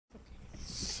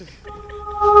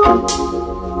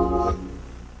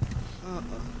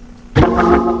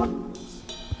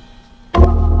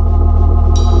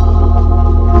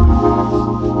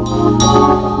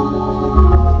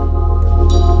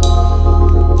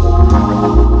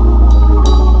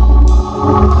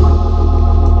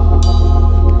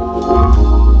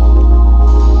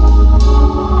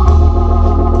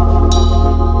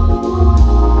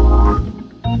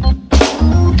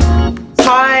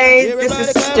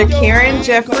Karen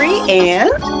Jeffrey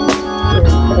and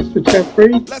Pastor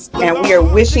Jeffrey, and we are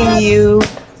wishing you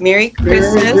Merry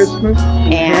Christmas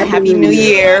and Happy New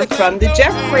Year from the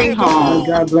Jeffrey home.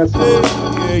 God bless you.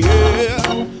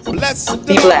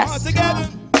 Be blessed.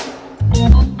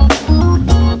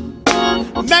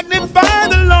 Magnify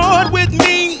the Lord with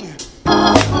me,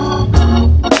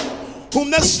 whom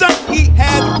the Son He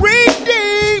has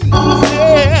redeemed.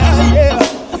 Yeah, yeah.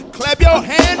 Clap your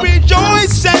hand,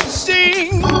 rejoice and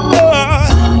sing.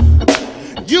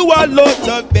 You are Lord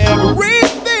of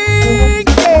everything.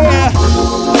 Yeah.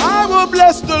 I will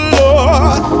bless the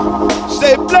Lord.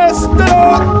 Say, bless the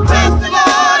Lord. Bless the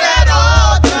Lord at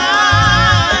all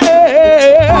times.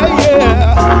 Yeah,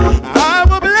 yeah. I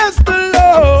will bless the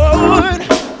Lord.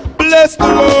 Bless the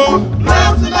Lord.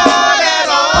 Bless the Lord at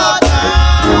all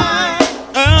times.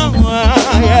 Oh,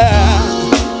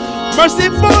 yeah.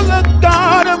 Merciful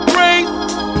God of grace,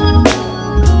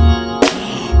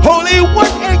 Holy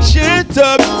One, ancient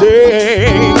of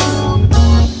days.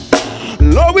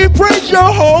 Lord, we praise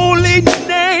your holy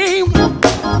name.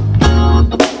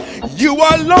 You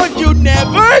are Lord, you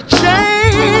never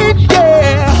change,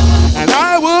 yeah. And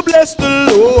I will bless the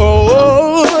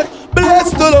Lord.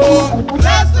 Bless the Lord.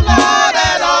 Bless the Lord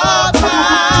at all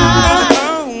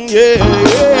times. Yeah,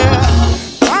 yeah.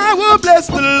 I will bless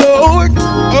the Lord.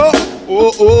 Oh,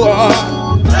 oh,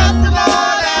 oh. Bless the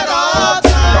Lord at all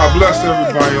times. God bless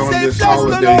everybody on this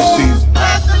holiday season.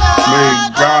 May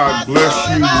God bless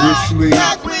you richly,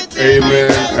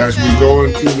 amen, as we go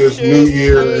into this new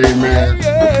year, amen.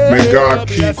 May God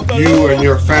keep you and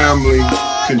your family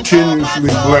continuously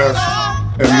blessed,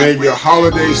 and may your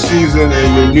holiday season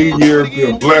and your new year be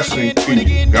a blessing to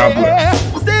you. God bless.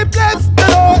 Say bless the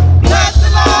Lord. Bless the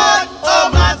Lord, oh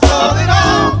my soul and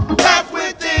all that's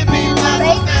within me.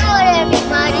 Bless the Lord,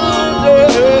 everybody.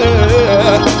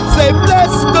 Say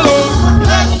bless the Lord.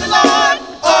 Bless the Lord,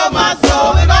 oh my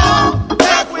soul and all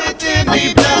that's within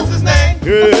me. Bless His name.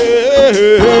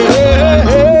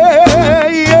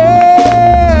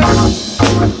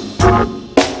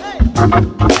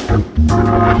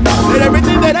 Let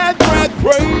everything that I breath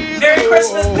praise. Merry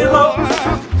Christmas, New Hope.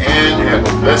 And have a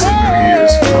blessed New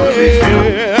Year's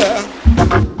family.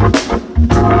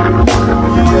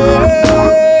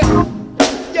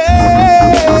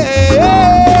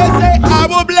 Say, I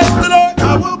will bless the Lord. I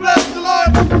will bless the Lord.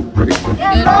 I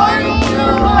will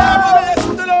bless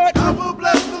the Lord. I will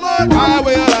bless the Lord. I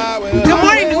will. Good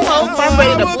morning, New Hope. I'm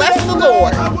ready to bless the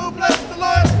Lord. I will bless the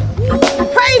Lord.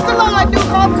 Praise the Lord, New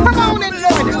Hope. Come on and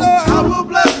join us. I will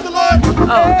bless the Lord.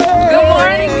 Oh, good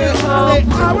morning, New Hope.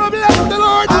 I will bless the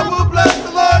Lord. I will bless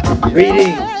the Lord.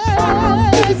 Greetings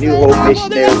to the New Hope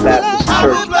Missionary Baptist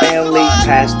Church family,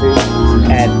 pastors,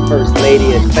 and First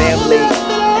Lady and family.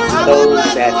 Those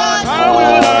that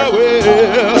are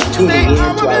tuning in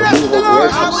to our New Hope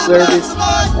worship service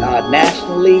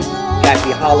nationally.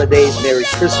 Happy holidays, Merry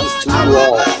Christmas to you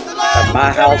all. From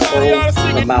my household,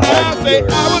 from my heart to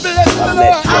yours. God bless you.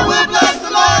 I will bless the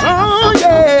Lord. Oh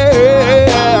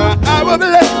yeah, I will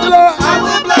bless the Lord. I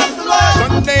will bless the Lord.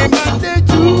 Sunday, Monday,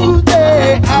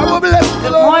 Tuesday, I will bless the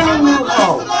Lord. Morning, New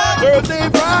Hope. Thursday,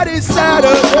 Friday,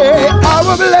 Saturday, I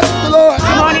will bless the Lord.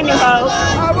 Good morning, New Hope.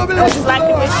 I will I bless would just like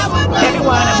to wish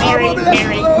everyone a Merry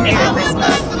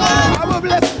Christmas. I will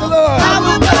bless the Lord. I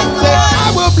will bless the Say, Lord.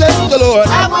 I will bless the Lord.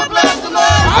 I will bless the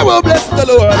Lord. I will bless the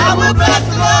Lord. I will bless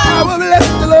the Lord. I will bless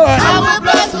the Lord. I will